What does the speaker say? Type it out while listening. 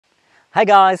Hi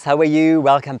guys, how are you?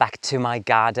 Welcome back to my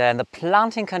garden. The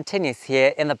planting continues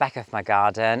here in the back of my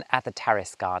garden at the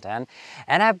terrace garden,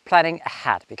 and I'm planning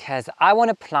ahead because I want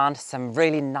to plant some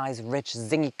really nice rich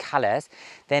zingy colors.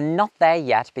 They're not there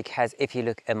yet because if you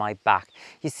look in my back,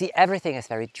 you see everything is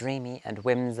very dreamy and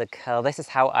whimsical. This is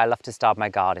how I love to start my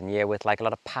garden here, with like a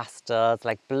lot of pastels,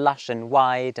 like blush and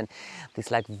white and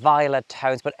these like violet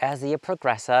tones. But as the year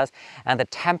progresses and the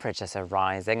temperatures are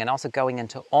rising and also going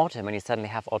into autumn, when you suddenly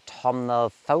have autumnal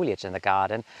foliage in the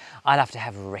garden, I love to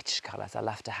have rich colors. I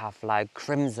love to have like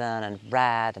crimson and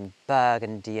red and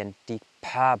burgundy and deep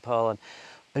purple and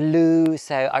blue.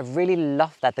 So I really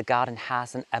love that the garden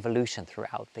has an evolution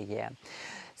throughout the year.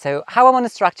 So how I want to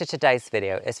structure today's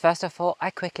video is, first of all,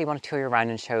 I quickly want to tour you around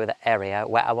and show you the area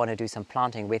where I want to do some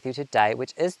planting with you today,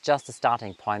 which is just a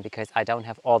starting point because I don't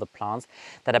have all the plants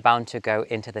that are bound to go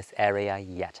into this area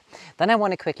yet. Then I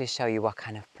want to quickly show you what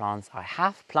kind of plants I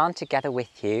have planted together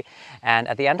with you. And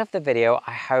at the end of the video,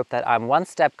 I hope that I'm one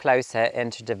step closer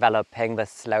into developing the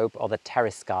slope or the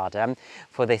terrace garden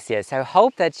for this year. So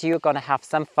hope that you're going to have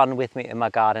some fun with me in my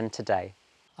garden today.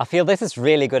 I feel this is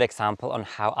really good example on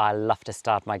how I love to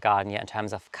start my garden here in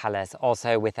terms of colors,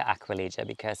 also with the Aquilegia,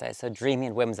 because they're so dreamy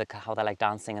and whimsical, how they're like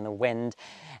dancing in the wind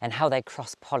and how they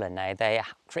cross-pollinate. They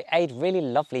create really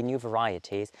lovely new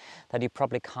varieties that you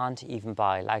probably can't even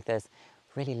buy, like this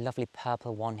really lovely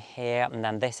purple one here, and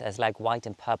then this is like white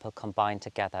and purple combined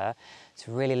together.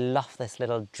 So really love this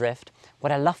little drift.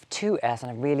 What I love too is, and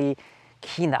I'm really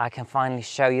keen that I can finally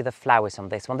show you the flowers on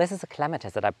this one. This is a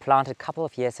clematis that I planted a couple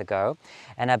of years ago,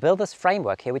 and I built this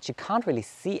framework here which you can't really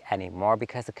see anymore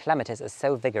because the clematis is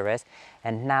so vigorous,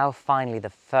 and now finally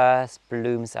the first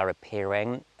blooms are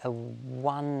appearing. A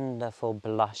wonderful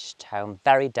blush tone,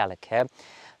 very delicate,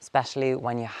 especially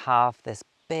when you have this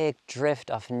big drift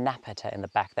of Nepeta in the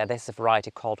back there. This is a variety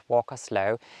called Walker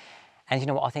Slow. And you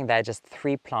know what, I think they're just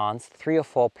three or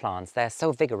four plants. They're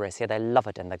so vigorous here, they love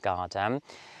it in the garden.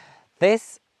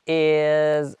 This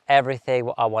is everything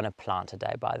what I want to plant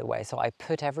today, by the way. So I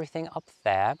put everything up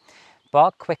there,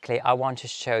 but quickly I want to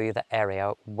show you the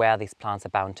area where these plants are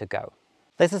bound to go.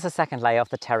 This is the second layer of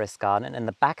the terrace garden, and in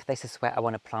the back, this is where I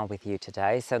want to plant with you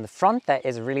today. So in the front, there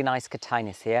is a really nice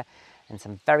Cotinus here and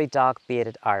some very dark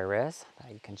bearded iris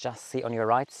that you can just see on your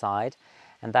right side.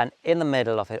 And then in the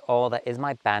middle of it all, there is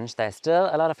my bench. There's still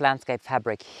a lot of landscape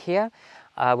fabric here,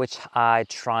 which I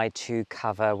try to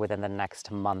cover within the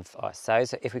next month or so.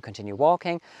 So if we continue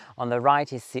walking, on the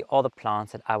right you see all the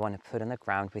plants that I want to put in the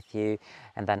ground with you.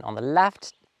 And then on the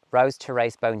left, Rose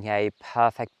Therese Bonnier,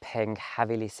 perfect pink,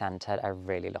 heavily scented. I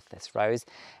really love this rose.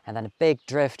 And then a big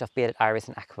drift of bearded iris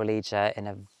and Aquilegia in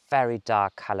a very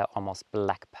dark color, almost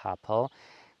black purple.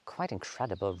 Quite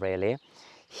incredible, really.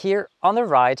 Here on the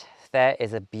right, there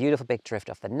is a beautiful big drift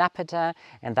of the Nepeta,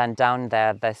 and then down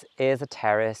there, this is a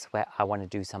terrace where I want to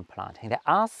do some planting. There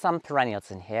are some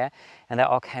perennials in here, and they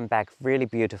all came back really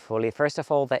beautifully. First of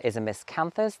all, there is a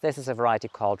miscanthus. This is a variety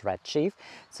called Red Chief.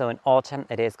 So in autumn,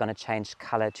 it is going to change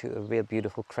color to a real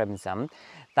beautiful crimson.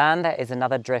 Then there is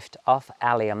another drift of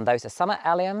allium. Those are summer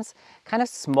alliums, kind of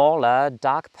smaller,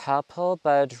 dark purple,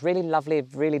 but really lovely,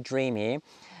 really dreamy.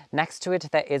 Next to it,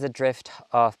 there is a drift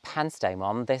of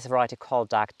Panstamon, this variety called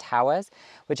Dark Towers,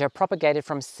 which are propagated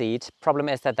from seed. Problem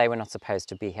is that they were not supposed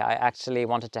to be here. I actually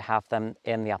wanted to have them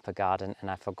in the upper garden and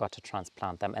I forgot to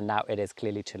transplant them. And now it is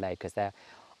clearly too late because they're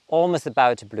almost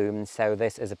about to bloom. So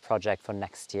this is a project for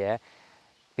next year.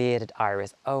 Bearded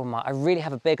iris, oh my, I really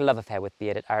have a big love affair with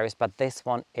bearded iris, but this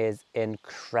one is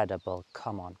incredible,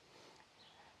 come on.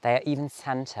 They are even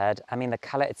scented. I mean, the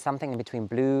color, it's something in between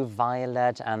blue,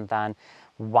 violet, and then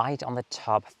white on the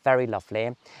top, very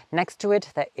lovely. Next to it,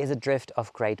 there is a drift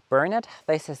of Great Burnet.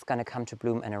 This is going to come to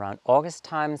bloom in around August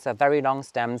time, so very long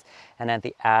stems, and at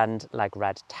the end, like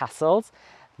red tassels.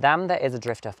 Then there is a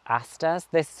drift of Asters.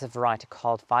 This is a variety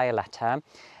called Violetta.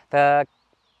 The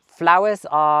flowers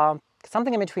are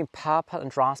something in between purple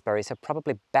and raspberry, so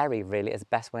probably berry really is the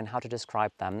best way in how to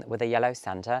describe them, with a yellow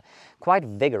center, quite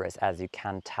vigorous as you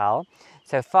can tell.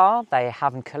 So far they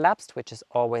haven't collapsed, which is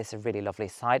always a really lovely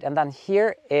sight. And then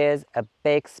here is a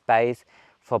big space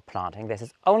for planting. This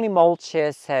is only mulch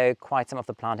here, so quite some of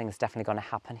the planting is definitely going to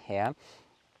happen here.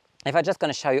 If I'm just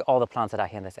going to show you all the plants that are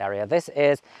here in this area, this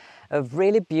is a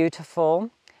really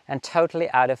beautiful and totally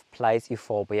out of place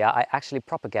euphorbia. I actually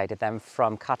propagated them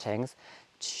from cuttings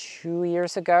 2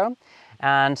 years ago.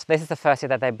 And this is the first year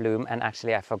that they bloom, and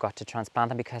actually I forgot to transplant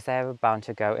them because they were bound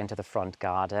to go into the front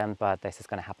garden, but this is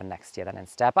going to happen next year then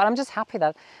instead. But I'm just happy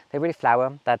that they really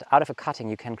flower, that out of a cutting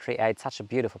you can create such a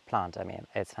beautiful plant. I mean,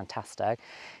 it's fantastic.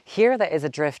 Here there is a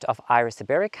drift of Iris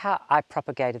iberica. I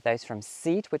propagated those from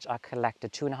seed, which I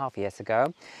collected 2.5 years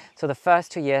ago. So the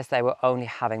first 2 years they were only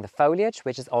having the foliage,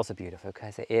 which is also beautiful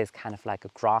because it is kind of like a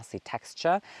grassy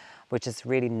texture, which is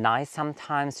really nice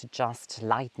sometimes to just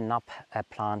lighten up a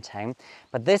planting.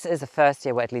 But this is the first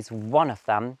year where at least one of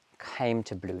them came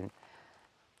to bloom.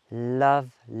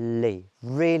 Lovely,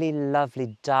 really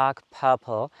lovely dark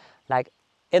purple. Like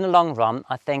in the long run,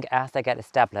 I think as they get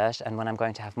established and when I'm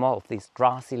going to have more of these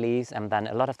grassy leaves and then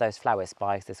a lot of those flower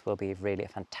spikes, this will be really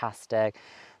fantastic,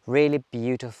 really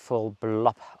beautiful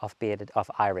blob of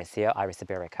iris here, Iris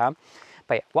iberica.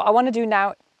 But yeah, what I want to do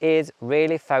now is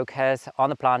really focus on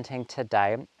the planting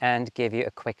today and give you a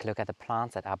quick look at the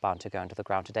plants that are bound to go into the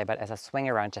ground today. But as I swing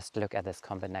around, just look at this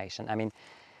combination. I mean,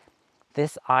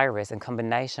 this iris in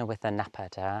combination with the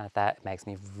napata, that makes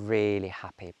me really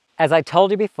happy. As I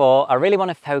told you before, I really want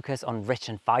to focus on rich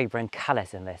and vibrant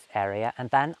colors in this area,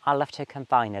 and then I love to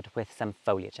combine it with some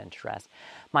foliage interest.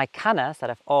 My cannas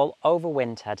that have all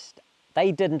overwintered,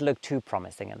 they didn't look too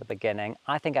promising in the beginning.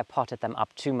 I think I potted them up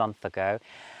 2 months ago.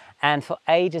 And for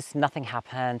ages, nothing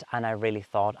happened, and I really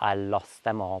thought I lost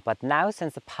them all. But now,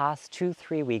 since the past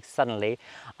 2-3 weeks, suddenly,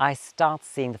 I start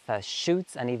seeing the first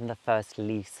shoots and even the first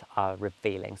leaves are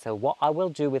revealing. So what I will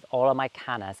do with all of my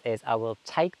cannas is I will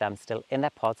take them still in their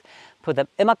pots, put them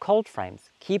in my cold frames,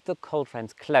 keep the cold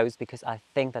frames closed because I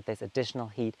think that this additional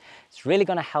heat is really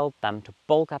going to help them to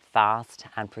bulk up fast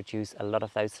and produce a lot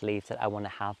of those leaves that I want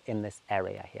to have in this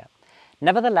area here.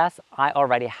 Nevertheless, I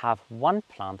already have one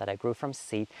plant that I grew from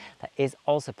seed that is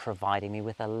also providing me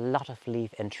with a lot of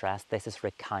leaf interest. This is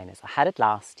Ricinus. I had it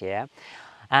last year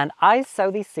and I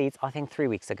sowed these seeds, I think 3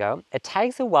 weeks ago. It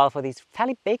takes a while for these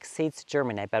fairly big seeds to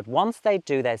germinate, but once they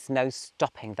do, there's no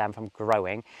stopping them from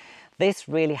growing. This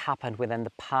really happened within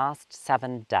the past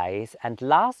 7 days, and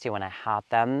last year when I had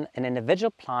them, an individual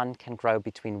plant can grow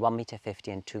between 1.50 meters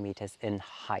and 2 meters in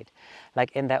height.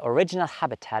 Like in their original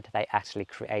habitat, they actually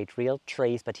create real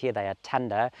trees, but here they are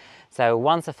tender. So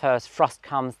once the first frost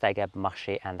comes, they get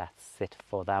mushy and that's it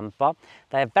for them. But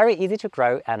they're very easy to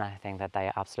grow, and I think that they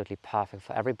are absolutely perfect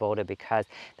for every border because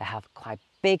they have quite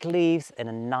big leaves in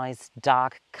a nice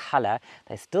dark color.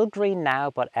 They're still green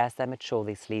now, but as they mature,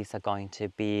 these leaves are going to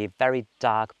be very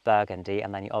dark burgundy,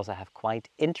 and then you also have quite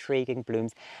intriguing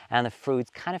blooms and the fruits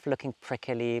kind of looking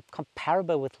prickly,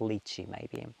 comparable with lychee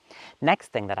maybe. Next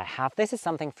thing that I have, this is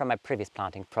something from my previous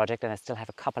planting project and I still have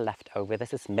a couple left over.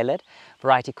 This is millet,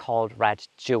 variety called Red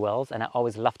Jewels, and I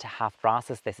always love to have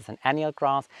grasses. This is an annual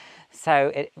grass,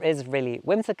 so it is really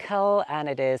whimsical and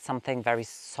it is something very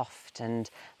soft and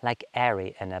like airy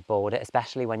in a border,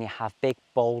 especially when you have big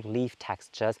bold leaf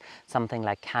textures, something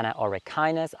like canna or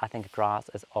Ricinus. I think grass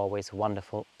is always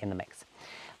wonderful in the mix.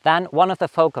 Then one of the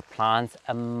focal plants,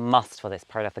 a must for this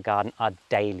part of the garden, are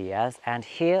dahlias. And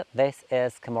here, this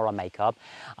is Camorra Makeup.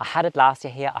 I had it last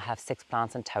year here. I have 6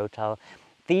 plants in total.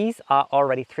 These are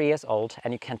already 3 years old,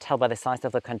 and you can tell by the size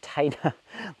of the container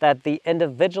that the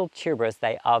individual tubers,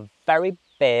 they are very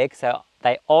big. So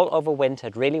they all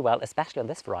overwintered really well, especially on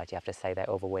this variety. I have to say they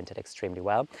overwintered extremely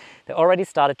well. They already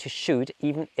started to shoot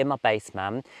even in my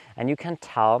basement. And you can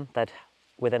tell that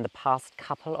within the past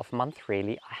couple of months,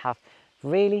 really, I have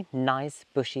really nice,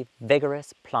 bushy,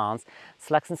 vigorous plants.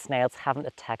 Slugs and snails haven't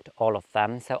attacked all of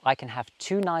them, so I can have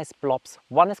 2 nice blobs.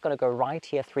 One is going to go right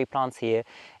here, 3 plants here,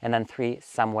 and then 3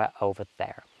 somewhere over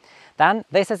there. Then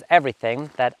this is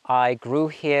everything that I grew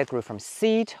here, grew from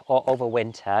seed or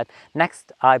overwintered.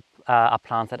 Next are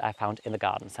plants that I found in the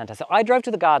garden center. So I drove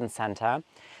to the garden center,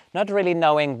 not really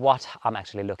knowing what I'm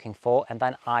actually looking for, and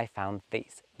then I found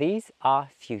these. These are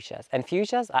fuchsias, and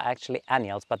fuchsias are actually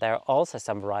annuals, but there are also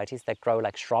some varieties that grow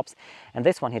like shrubs, and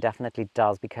this one here definitely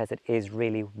does because it is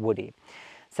really woody.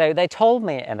 So they told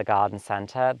me in the garden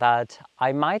center that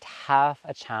I might have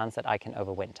a chance that I can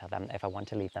overwinter them if I want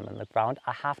to leave them in the ground.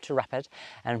 I have to wrap it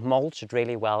and mulch it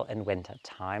really well in winter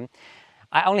time.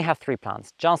 I only have 3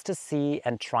 plants just to see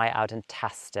and try out and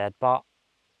test it, but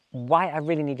why I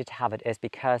really needed to have it is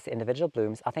because the individual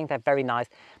blooms, I think they're very nice,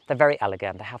 they're very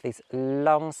elegant. They have these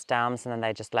long stems and then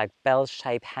they just like bell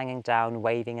shape hanging down,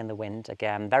 waving in the wind.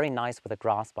 Again, very nice with the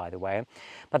grass, by the way.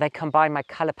 But they combine my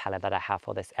color palette that I have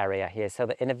for this area here. So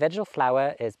the individual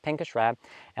flower is pinkish red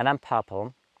and then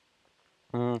purple.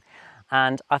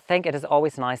 And I think it is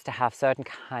always nice to have certain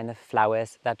kind of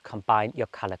flowers that combine your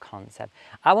color concept.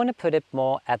 I want to put it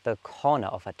more at the corner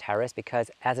of a terrace because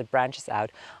as it branches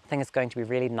out, I think it's going to be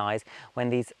really nice when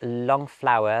these long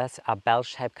flowers are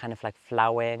bell-shaped, kind of like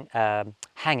flowering,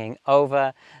 hanging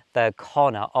over the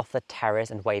corner of the terrace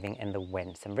and waving in the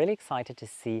wind. So I'm really excited to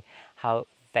see how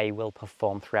they will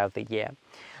perform throughout the year.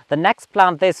 The next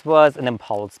plant, this was an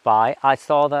impulse buy. I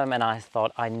saw them and I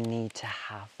thought I need to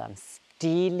have them.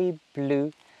 Steely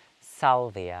blue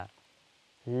salvia.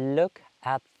 Look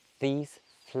at these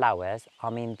flowers. I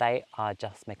mean, they are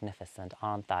just magnificent,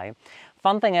 aren't they?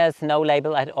 Fun thing is, no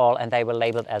label at all, and they were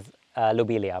labeled as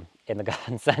lobelia in the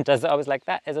garden center. So I was like,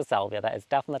 that is a salvia. That is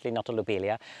definitely not a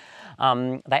lobelia.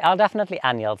 They are definitely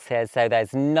annuals here, so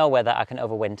there's no way that I can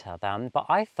overwinter them. But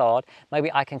I thought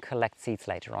maybe I can collect seeds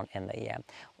later on in the year.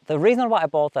 The reason why I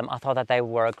bought them, I thought that they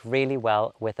work really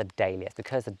well with the dahlias,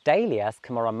 because the dahlias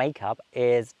Kimura makeup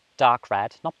is dark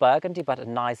red, not burgundy, but a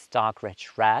nice dark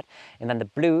rich red, and then the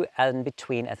blue in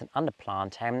between as an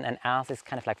underplanting, and as this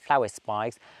kind of like flower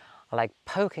spikes are like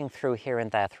poking through here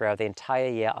and there throughout the entire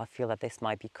year, I feel that this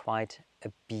might be quite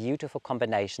a beautiful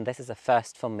combination. This is a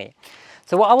first for me.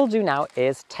 So what I will do now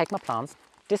is take my plants,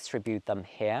 distribute them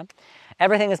here.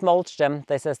 Everything is mulched in.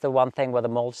 This is the one thing where the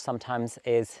mulch sometimes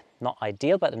is not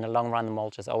ideal, but in the long run the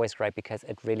mulch is always great because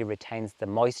it really retains the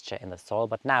moisture in the soil.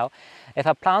 But now, if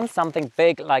I plant something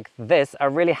big like this, I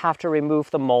really have to remove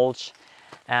the mulch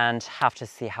and have to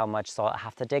see how much soil I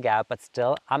have to dig out, but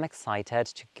still I'm excited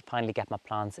to finally get my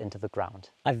plants into the ground.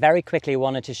 I very quickly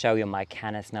wanted to show you my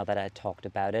cannas now that I talked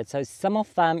about it. So some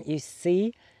of them you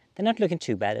see, they're not looking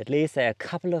too bad, at least there are a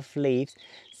couple of leaves.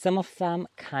 Some of them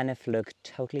kind of look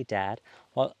totally dead,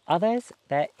 while others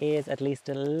there is at least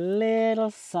a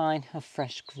little sign of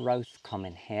fresh growth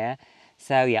coming here.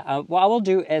 So yeah, what I will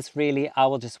do is really, I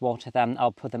will just water them,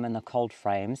 I'll put them in the cold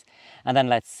frames, and then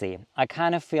let's see. I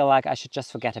kind of feel like I should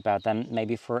just forget about them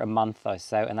maybe for a month or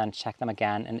so and then check them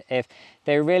again. And if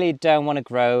they really don't want to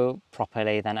grow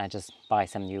properly, then I just buy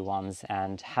some new ones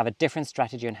and have a different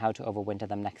strategy on how to overwinter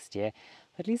them next year.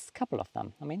 At least a couple of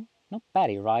them. I mean, not bad,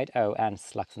 right? Oh, and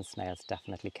slugs and snails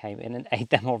definitely came in and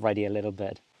ate them already a little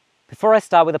bit. Before I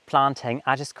start with the planting,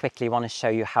 I just quickly want to show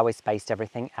you how I spaced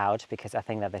everything out, because I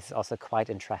think that this is also quite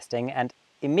interesting. And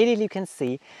immediately you can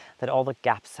see that all the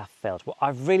gaps are filled. What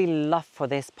I really love for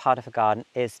this part of a garden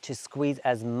is to squeeze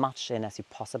as much in as you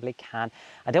possibly can.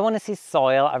 I don't want to see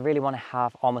soil. I really want to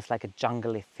have almost like a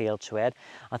jungly feel to it.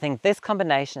 I think this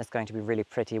combination is going to be really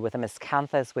pretty with the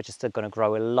miscanthus, which is still going to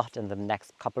grow a lot in the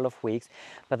next couple of weeks,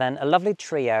 but then a lovely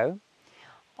trio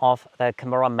of the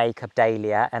Kimura makeup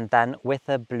dahlia, and then with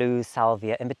the blue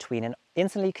salvia in between. And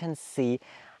instantly you can see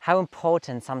how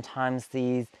important sometimes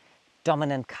these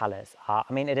dominant colors are.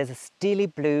 I mean, it is a steely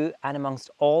blue, and amongst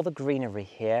all the greenery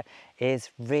here is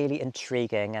really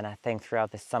intriguing. And I think throughout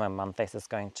the summer month, this is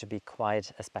going to be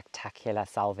quite a spectacular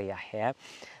salvia here.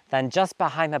 Then just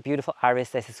behind my beautiful iris,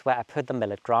 this is where I put the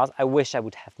millet grass. I wish I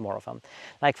would have more of them.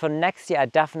 Like for next year, I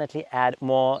definitely add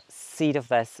more seed of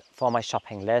this for my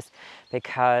shopping list,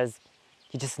 because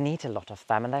you just need a lot of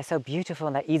them and they're so beautiful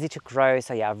and they're easy to grow.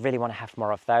 So yeah, I really want to have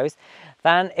more of those.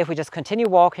 Then if we just continue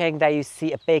walking, there you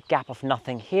see a big gap of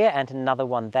nothing here and another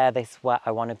one there. This is where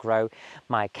I want to grow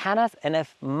my cannas. And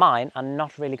if mine are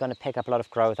not really going to pick up a lot of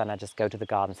growth, then I just go to the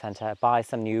garden center, buy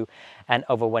some new and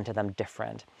overwinter them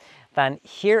different. Then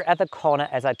here at the corner,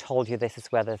 as I told you, this is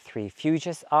where the 3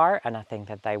 fuchsias are, and I think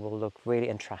that they will look really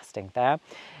interesting there.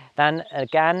 Then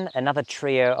again, another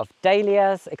trio of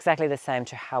dahlias, exactly the same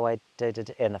to how I did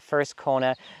it in the first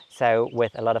corner. So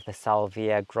with a lot of the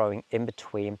salvia growing in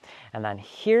between. And then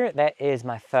here, there is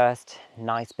my first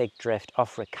nice big drift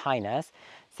of ricinus.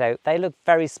 So they look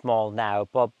very small now,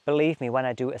 but believe me, when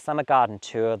I do a summer garden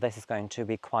tour, this is going to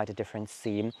be quite a different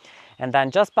scene. And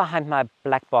then just behind my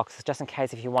black box, just in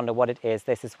case if you wonder what it is,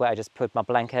 this is where I just put my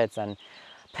blankets and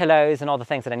pillows and all the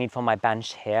things that I need for my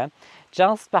bench here.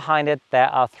 Just behind it, there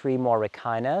are 3 more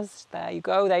ricinus. There you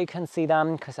go, there you can see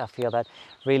them, because I feel that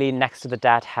really next to the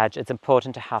dead hedge, it's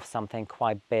important to have something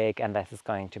quite big, and this is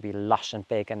going to be lush and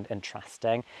big and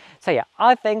interesting. So yeah,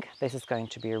 I think this is going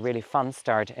to be a really fun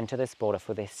start into this border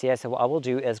for this year. So what I will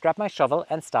do is grab my shovel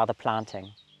and start the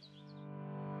planting.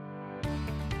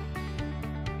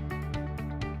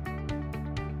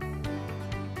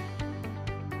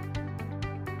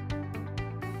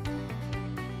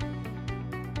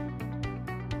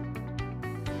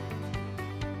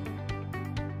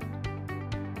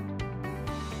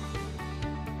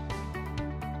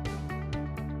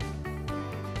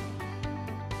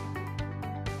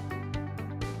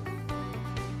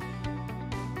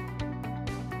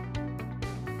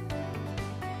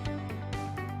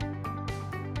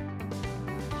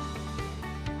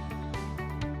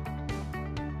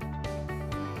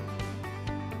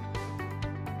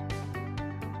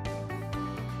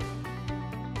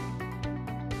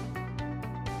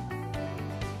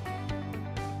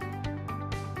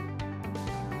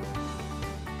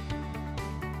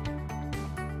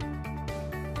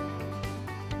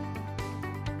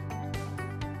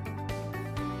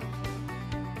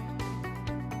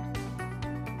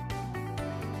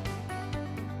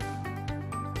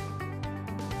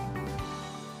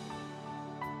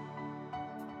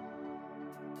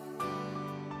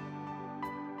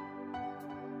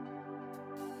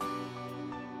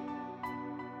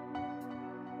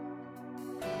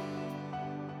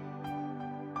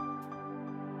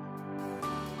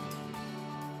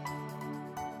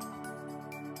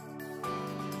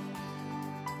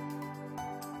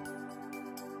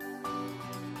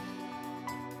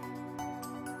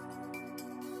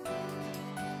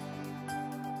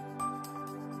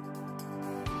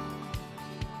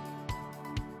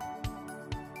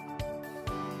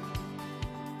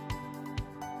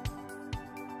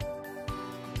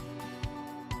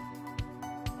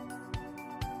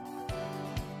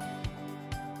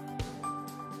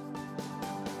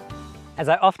 As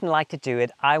I often like to do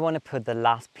it, I want to put the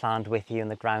last plant with you in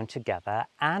the ground together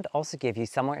and also give you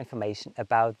some more information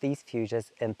about these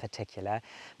fuchsias in particular,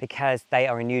 because they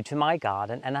are new to my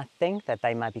garden and I think that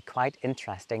they might be quite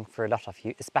interesting for a lot of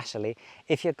you, especially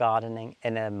if you're gardening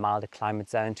in a milder climate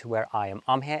zone to where I am.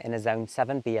 I'm here in a zone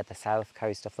 7B at the south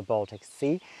coast of the Baltic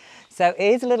Sea. So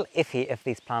it is a little iffy if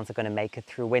these plants are going to make it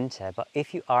through winter, but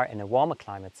if you are in a warmer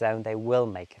climate zone, they will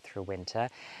make it through winter.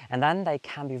 And then they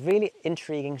can be really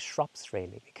intriguing shrubs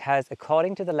really, because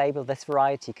according to the label, this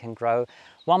variety can grow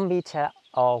 1 meter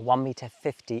or 1.50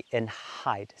 meters in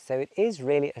height. So it is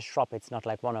really a shrub. It's not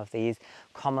like one of these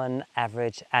common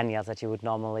average annuals that you would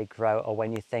normally grow or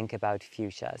when you think about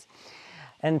fuchsias.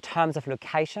 In terms of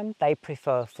location, they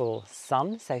prefer full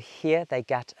sun. So here they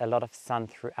get a lot of sun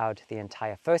throughout the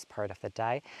entire first part of the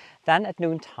day. Then at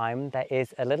noontime, there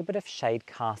is a little bit of shade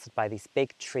casted by these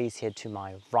big trees here to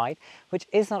my right, which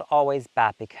is not always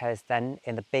bad because then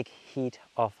in the big heat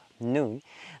of noon,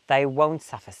 they won't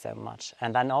suffer so much.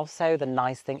 And then also the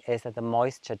nice thing is that the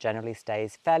moisture generally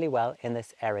stays fairly well in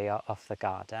this area of the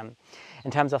garden. In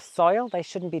terms of soil, they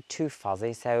shouldn't be too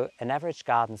fuzzy, so an average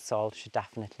garden soil should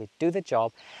definitely do the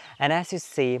job. And as you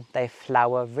see, they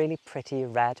flower really pretty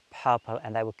red, purple,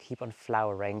 and they will keep on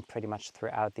flowering pretty much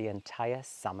throughout the entire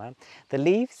summer. The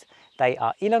leaves, they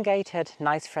are elongated,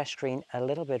 nice fresh green, a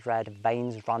little bit red,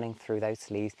 veins running through those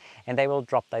leaves, and they will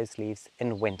drop those leaves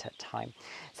in winter time.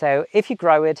 So if you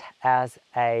grow it as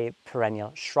a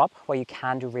perennial shrub, what you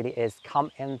can do really is come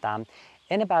in them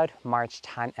in about March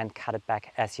time and cut it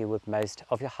back as you would most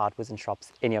of your hardwoods and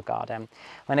shrubs in your garden.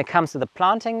 When it comes to the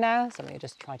planting now, so let me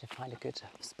just try to find a good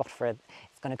spot for it.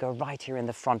 It's going to go right here in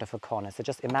the front of a corner. So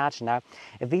just imagine now,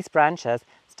 if these branches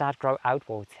start grow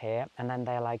outwards here and then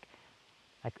they're like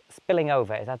spilling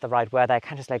over, is that the right word? They're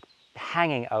kind of just like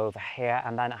hanging over here,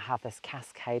 and then I have this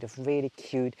cascade of really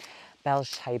cute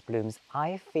bell-shaped blooms.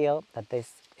 I feel that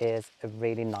this is a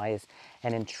really nice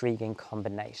and intriguing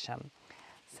combination.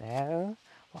 So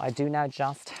what I do now,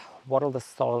 just waddle the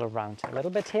soil around a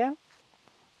little bit here.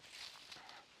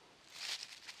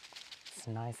 It's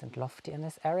nice and lofty in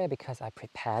this area because I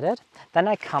prepared it. Then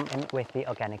I come in with the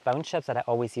organic bone chips that I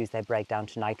always use. They break down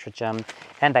to nitrogen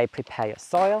and they prepare your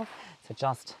soil. So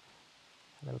just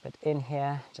a little bit in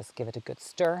here, just give it a good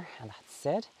stir, and that's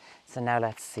it. So now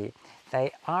let's see. They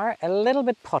are a little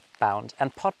bit pot bound,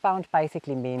 and pot bound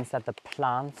basically means that the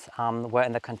plants were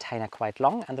in the container quite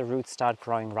long and the roots start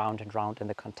growing round and round in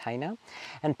the container.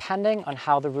 And depending on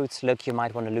how the roots look, you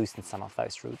might want to loosen some of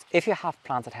those roots. If you have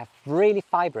plants that have really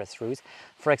fibrous roots,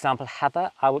 for example heather,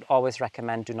 I would always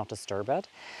recommend do not disturb it.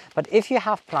 But if you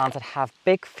have plants that have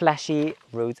big fleshy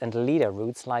roots and leader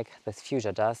roots like this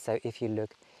fuchsia does, so if you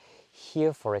look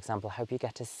here, for example, I hope you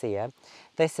get to see it.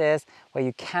 This is where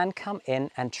you can come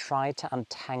in and try to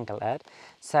untangle it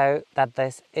so that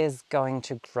this is going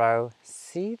to grow.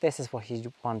 See, this is what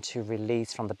you want to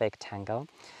release from the big tangle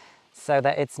so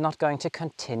that it's not going to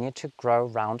continue to grow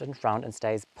round and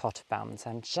stays pot bound. So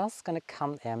I'm just going to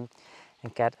come in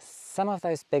and get some of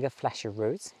those bigger fleshy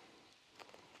roots.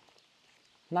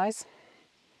 Nice.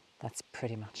 That's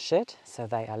pretty much it. So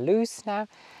they are loose now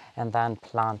and then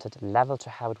planted level to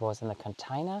how it was in the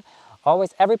container.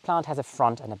 Always, every plant has a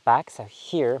front and a back. So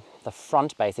here, the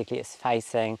front basically is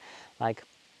facing like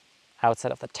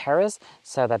outside of the terrace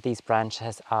so that these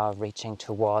branches are reaching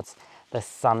towards the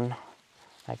sun,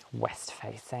 like west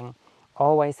facing.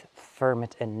 Always firm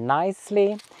it in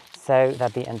nicely so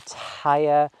that the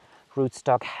entire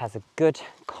rootstock has a good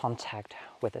contact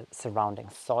with the surrounding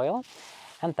soil.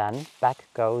 And then back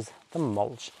goes the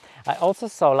mulch. I also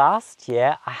saw last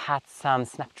year I had some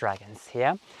snapdragons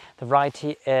here. The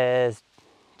variety is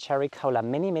Cherry Cola,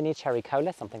 mini Cherry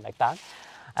Cola, something like that.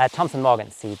 Thompson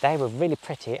Morgan seed. They were really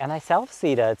pretty and I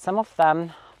self-seeded. Some of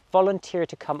them volunteered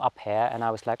to come up here and I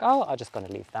was like, oh, I'm just going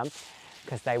to leave them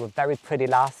because they were very pretty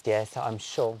last year. So I'm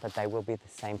sure that they will be the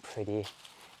same pretty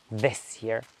this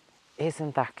year.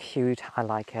 Isn't that cute? I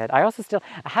like it. I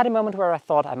had a moment where I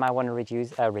thought I might want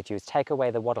to take away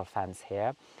the wattle fence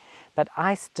here, but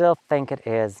I still think it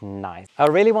is nice. I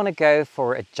really want to go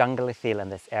for a jungly feel in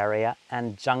this area,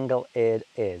 and jungle it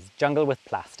is. Jungle with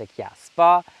plastic, yes,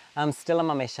 but I'm still on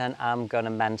my mission. I'm gonna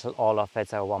mantle all of it.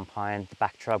 So at one point, the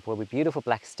backdrop will be beautiful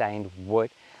black stained wood,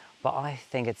 but I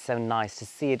think it's so nice to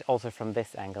see it also from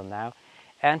this angle now,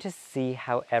 and to see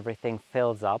how everything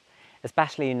fills up.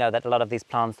 Especially, you know that a lot of these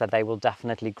plants that they will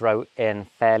definitely grow in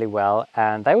fairly well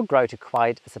and they will grow to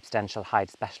quite a substantial height,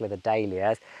 especially the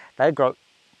dahlias. They'll grow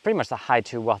pretty much the height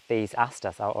to what these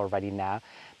asters are already now.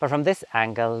 But from this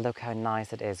angle, look how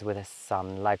nice it is with the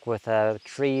sun, like with the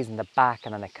trees in the back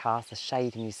and then they cast the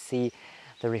shade and you see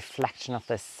the reflection of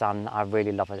the sun. I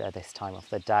really love it at this time of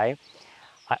the day.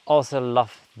 I also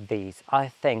love these. I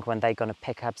think when they're going to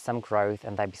pick up some growth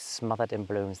and they be smothered in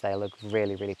blooms, they look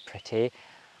really, really pretty.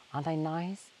 Aren't they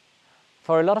nice?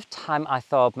 For a lot of time, I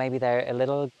thought maybe they're a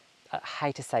little, I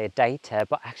hate to say it, dated,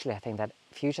 but actually I think that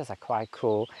fuchsias are quite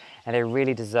cool and they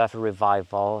really deserve a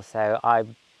revival. So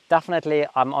I'm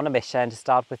on a mission to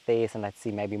start with these, and let's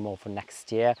see maybe more for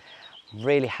next year.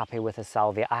 Really happy with the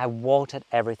salvia. I have watered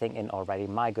everything in already.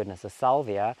 My goodness, the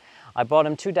salvia. I bought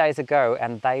them 2 days ago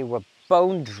and they were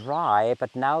bone dry,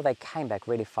 but now they came back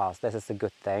really fast. This is a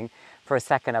good thing. For a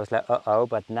second I was like, uh-oh,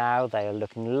 but now they are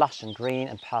looking lush and green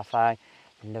and perfect.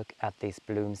 Look at these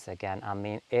blooms again. I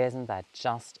mean, isn't that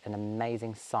just an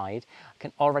amazing sight? I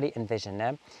can already envision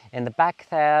it. In the back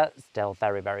there, still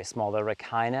very, very small, the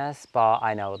Ricinus, but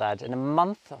I know that in a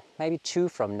month, maybe 2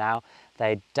 from now,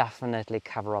 they definitely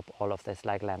cover up all of this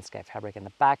like landscape fabric in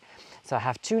the back. So I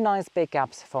have 2 nice big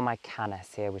gaps for my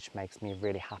cannas here, which makes me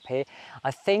really happy. I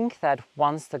think that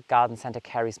once the garden center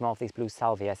carries more of these blue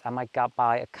salvias, I might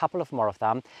buy a couple of more of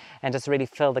them and just really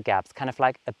fill the gaps, kind of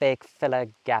like a big filler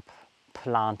gap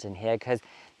plant in here, because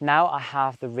now I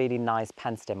have the really nice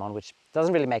penstemon, which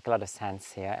doesn't really make a lot of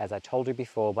sense here, as I told you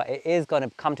before, but it is going to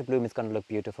come to bloom. It's going to look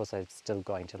beautiful, so it's still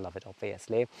going to love it,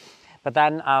 obviously. But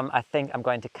then I think I'm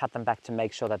going to cut them back to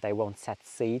make sure that they won't set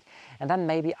seed. And then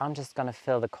maybe I'm just going to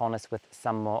fill the corners with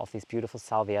some more of these beautiful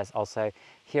salvias also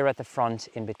here at the front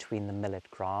in between the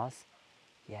millet grass.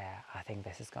 Yeah, I think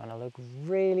this is going to look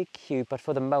really cute, but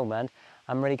for the moment,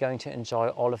 I'm really going to enjoy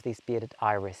all of these bearded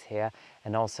iris here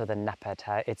and also the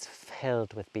nepeta. It's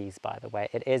filled with bees, by the way.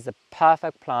 It is the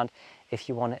perfect plant if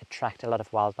you want to attract a lot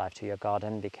of wildlife to your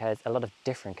garden, because a lot of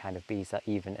different kind of bees are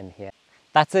even in here.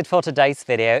 That's it for today's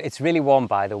video. It's really warm,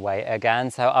 by the way,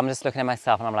 again, so I'm just looking at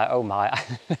myself and I'm like, oh my, I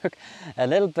look a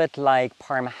little bit like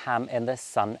Parma ham in the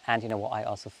sun, and you know what, I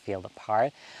also feel the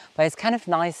part. But it's kind of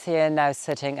nice here now,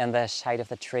 sitting in the shade of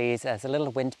the trees. There's a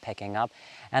little wind picking up,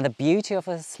 and the beauty of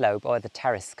the slope or the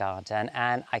terrace garden,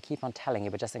 and I keep on telling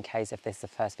you, but just in case if this is the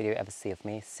first video you ever see of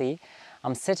me, see,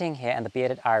 I'm sitting here and the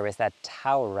bearded iris, they're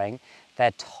towering,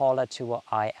 they're taller to what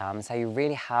I am, so you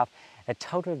really have a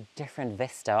total different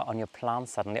vista on your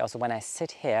plants suddenly. Also, when I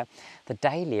sit here, the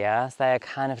dahlias, they're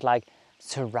kind of like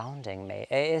surrounding me.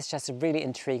 It is just a really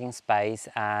intriguing space,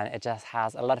 and it just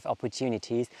has a lot of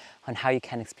opportunities on how you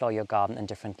can explore your garden in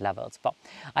different levels. But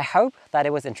I hope that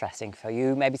it was interesting for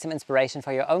you, maybe some inspiration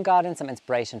for your own garden, some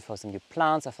inspiration for some new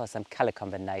plants or for some color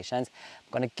combinations.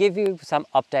 I'm going to give you some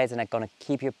updates and I'm going to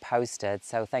keep you posted.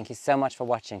 So thank you so much for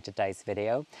watching today's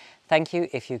video. Thank you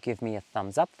if you give me a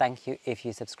thumbs up. Thank you if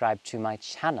you subscribe to my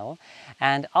channel.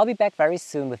 And I'll be back very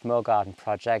soon with more garden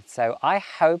projects. So I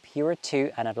hope you are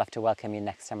too, and I'd love to welcome you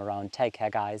next time around. Take care,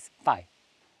 guys. Bye.